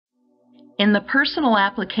In the personal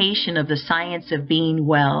application of the science of being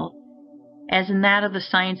well, as in that of the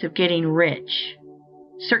science of getting rich,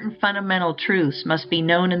 certain fundamental truths must be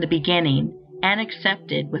known in the beginning and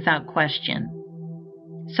accepted without question.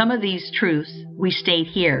 Some of these truths we state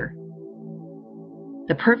here.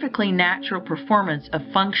 The perfectly natural performance of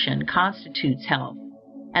function constitutes health,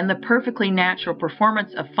 and the perfectly natural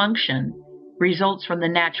performance of function results from the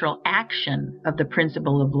natural action of the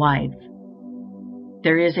principle of life.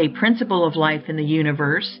 There is a principle of life in the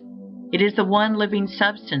universe. It is the one living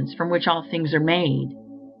substance from which all things are made.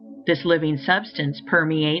 This living substance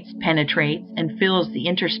permeates, penetrates, and fills the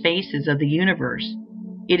interspaces of the universe.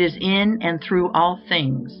 It is in and through all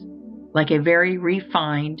things, like a very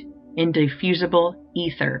refined, indiffusible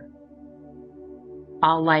ether.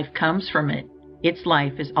 All life comes from it. Its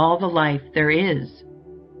life is all the life there is.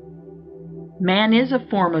 Man is a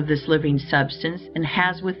form of this living substance and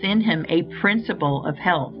has within him a principle of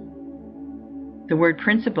health. The word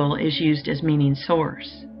principle is used as meaning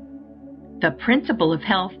source. The principle of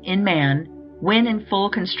health in man, when in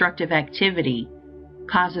full constructive activity,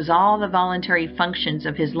 causes all the voluntary functions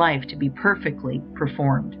of his life to be perfectly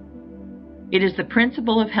performed. It is the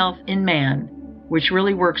principle of health in man which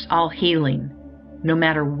really works all healing, no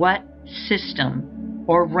matter what system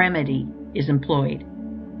or remedy is employed,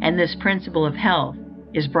 and this principle of health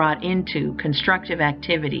is brought into constructive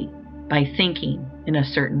activity by thinking in a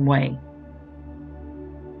certain way.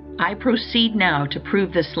 I proceed now to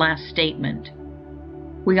prove this last statement.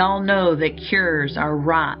 We all know that cures are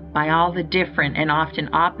wrought by all the different and often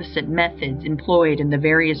opposite methods employed in the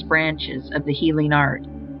various branches of the healing art.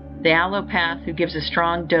 The allopath who gives a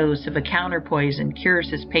strong dose of a counterpoison cures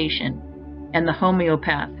his patient, and the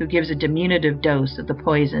homeopath who gives a diminutive dose of the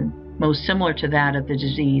poison most similar to that of the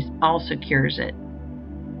disease also cures it.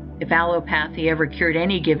 If allopathy ever cured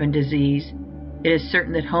any given disease, it is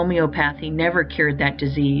certain that homeopathy never cured that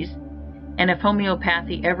disease, and if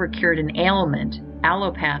homeopathy ever cured an ailment,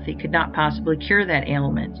 allopathy could not possibly cure that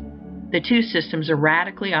ailment. The two systems are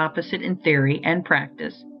radically opposite in theory and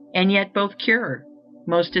practice, and yet both cure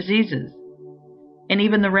most diseases. And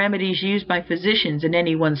even the remedies used by physicians in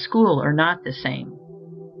any one school are not the same.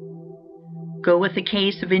 Go with a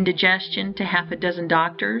case of indigestion to half a dozen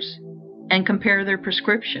doctors and compare their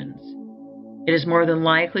prescriptions. It is more than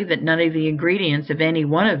likely that none of the ingredients of any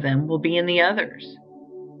one of them will be in the others.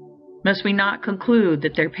 Must we not conclude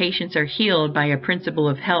that their patients are healed by a principle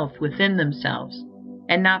of health within themselves,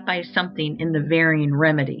 and not by something in the varying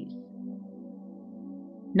remedies?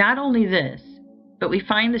 Not only this, but we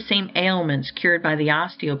find the same ailments cured by the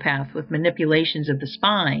osteopath with manipulations of the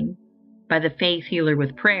spine, by the faith healer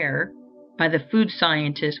with prayer, by the food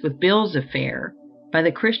scientist with bills of fare, by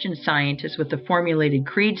the Christian scientist with the formulated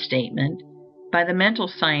creed statement, by the mental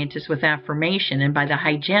scientist with affirmation, and by the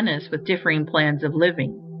hygienist with differing plans of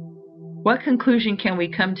living. What conclusion can we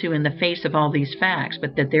come to in the face of all these facts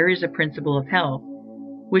but that there is a principle of health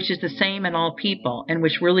which is the same in all people and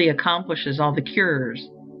which really accomplishes all the cures,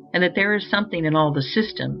 and that there is something in all the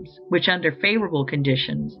systems which under favorable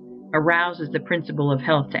conditions arouses the principle of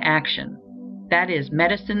health to action? That is,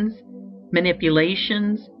 medicines,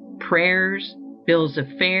 manipulations, prayers, bills of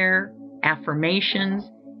fare, affirmations,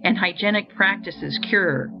 and hygienic practices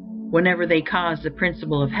cure whenever they cause the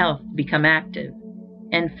principle of health to become active,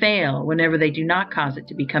 and fail whenever they do not cause it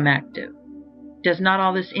to become active. Does not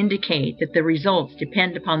all this indicate that the results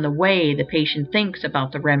depend upon the way the patient thinks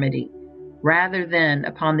about the remedy, rather than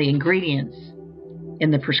upon the ingredients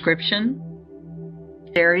in the prescription?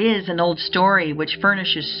 There is an old story which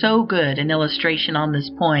furnishes so good an illustration on this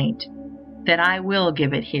point that I will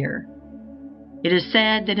give it here. It is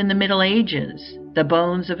said that in the Middle Ages, the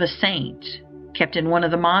bones of a saint, kept in one of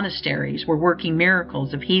the monasteries, were working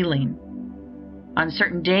miracles of healing. On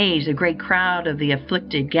certain days, a great crowd of the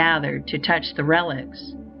afflicted gathered to touch the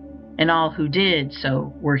relics, and all who did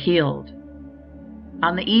so were healed.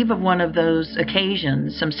 On the eve of one of those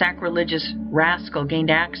occasions, some sacrilegious rascal gained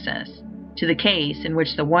access to the case in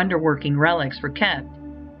which the wonder-working relics were kept,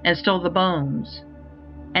 and stole the bones.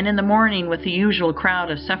 And in the morning, with the usual crowd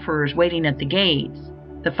of sufferers waiting at the gates,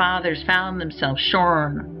 the fathers found themselves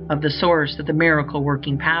shorn of the source of the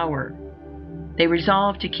miracle-working power. They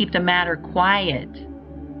resolved to keep the matter quiet,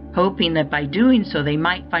 hoping that by doing so they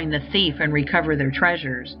might find the thief and recover their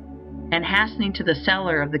treasures. And hastening to the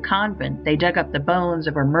cellar of the convent, they dug up the bones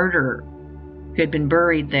of a murderer who had been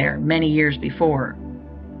buried there many years before.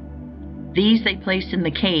 These they placed in the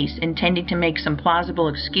case, intending to make some plausible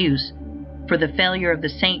excuse for the failure of the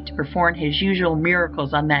saint to perform his usual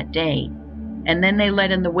miracles on that day, and then they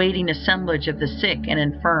let in the waiting assemblage of the sick and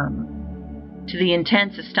infirm. To the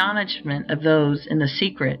intense astonishment of those in the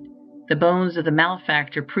secret, The bones of the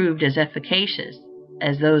malefactor proved as efficacious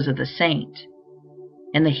as those of the saint,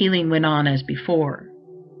 and the healing went on as before.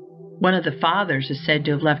 One of the fathers is said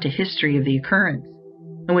to have left a history of the occurrence,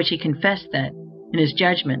 in which he confessed that, in his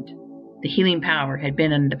judgment, the healing power had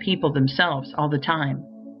been in the people themselves all the time,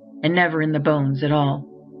 and never in the bones at all.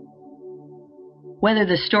 Whether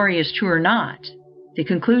the story is true or not, the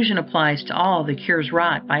conclusion applies to all the cures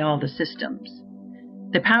wrought by all the systems.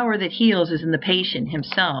 The power that heals is in the patient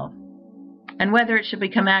himself, and whether it shall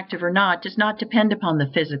become active or not does not depend upon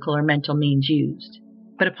the physical or mental means used,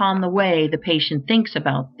 but upon the way the patient thinks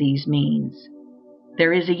about these means.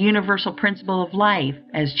 There is a universal principle of life,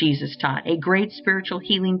 as Jesus taught, a great spiritual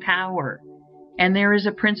healing power, and there is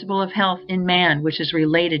a principle of health in man which is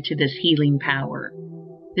related to this healing power.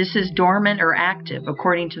 This is dormant or active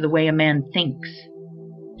according to the way a man thinks.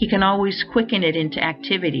 He can always quicken it into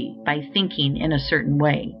activity by thinking in a certain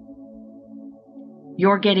way.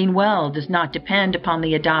 Your getting well does not depend upon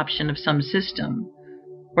the adoption of some system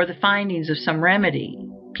or the findings of some remedy.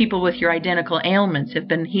 People with your identical ailments have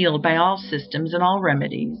been healed by all systems and all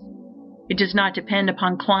remedies. It does not depend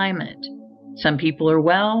upon climate. Some people are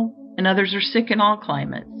well and others are sick in all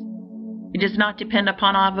climates. It does not depend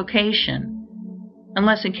upon avocation,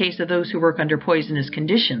 unless in case of those who work under poisonous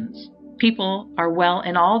conditions. People are well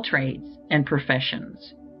in all trades and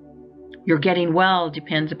professions. Your getting well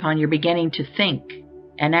depends upon your beginning to think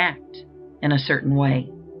and act in a certain way.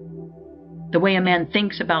 The way a man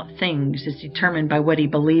thinks about things is determined by what he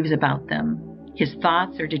believes about them. His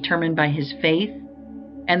thoughts are determined by his faith,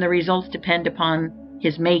 and the results depend upon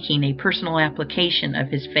his making a personal application of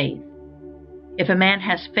his faith. If a man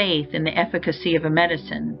has faith in the efficacy of a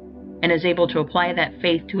medicine and is able to apply that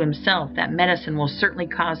faith to himself, that medicine will certainly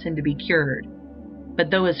cause him to be cured.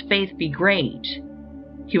 But though his faith be great,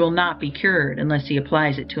 he will not be cured unless he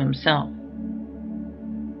applies it to himself.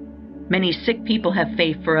 Many sick people have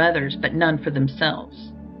faith for others, but none for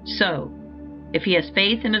themselves. So, if he has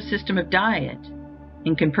faith in a system of diet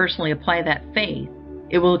and can personally apply that faith,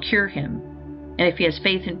 it will cure him. And if he has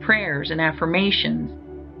faith in prayers and affirmations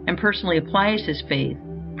and personally applies his faith,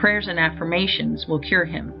 prayers and affirmations will cure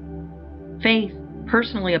him. Faith,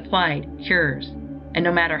 personally applied, cures, and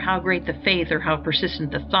no matter how great the faith or how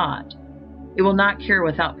persistent the thought, it will not cure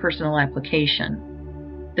without personal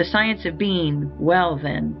application. The science of being well,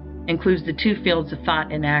 then, includes the two fields of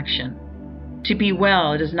thought and action. To be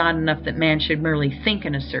well, it is not enough that man should merely think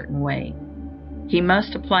in a certain way. He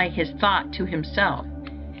must apply his thought to himself,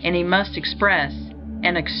 and he must express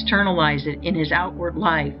and externalize it in his outward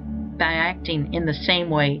life by acting in the same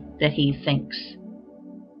way that he thinks.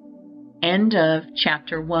 End of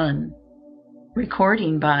Chapter 1.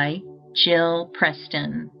 Recording by Jill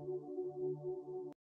Preston.